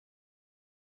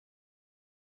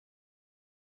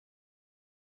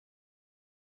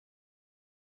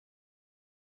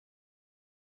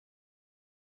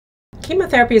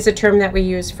Chemotherapy is a term that we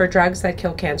use for drugs that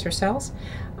kill cancer cells.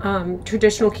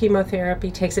 Traditional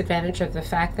chemotherapy takes advantage of the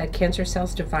fact that cancer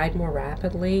cells divide more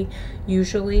rapidly,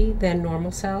 usually, than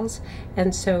normal cells,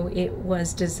 and so it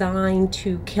was designed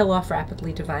to kill off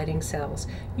rapidly dividing cells,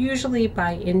 usually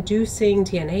by inducing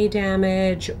DNA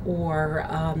damage or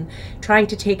trying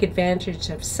to take advantage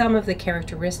of some of the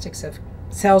characteristics of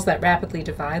cells that rapidly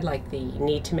divide, like the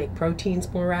need to make proteins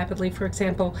more rapidly, for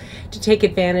example, to take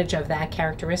advantage of that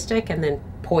characteristic and then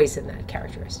poison that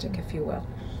characteristic, if you will.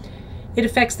 It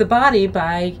affects the body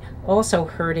by also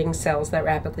hurting cells that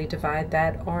rapidly divide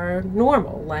that are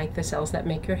normal, like the cells that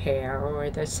make your hair or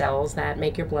the cells that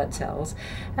make your blood cells.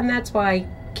 And that's why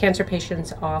cancer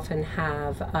patients often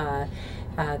have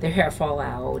their hair fall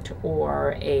out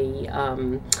or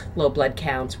low blood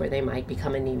counts where they might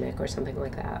become anemic or something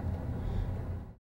like that.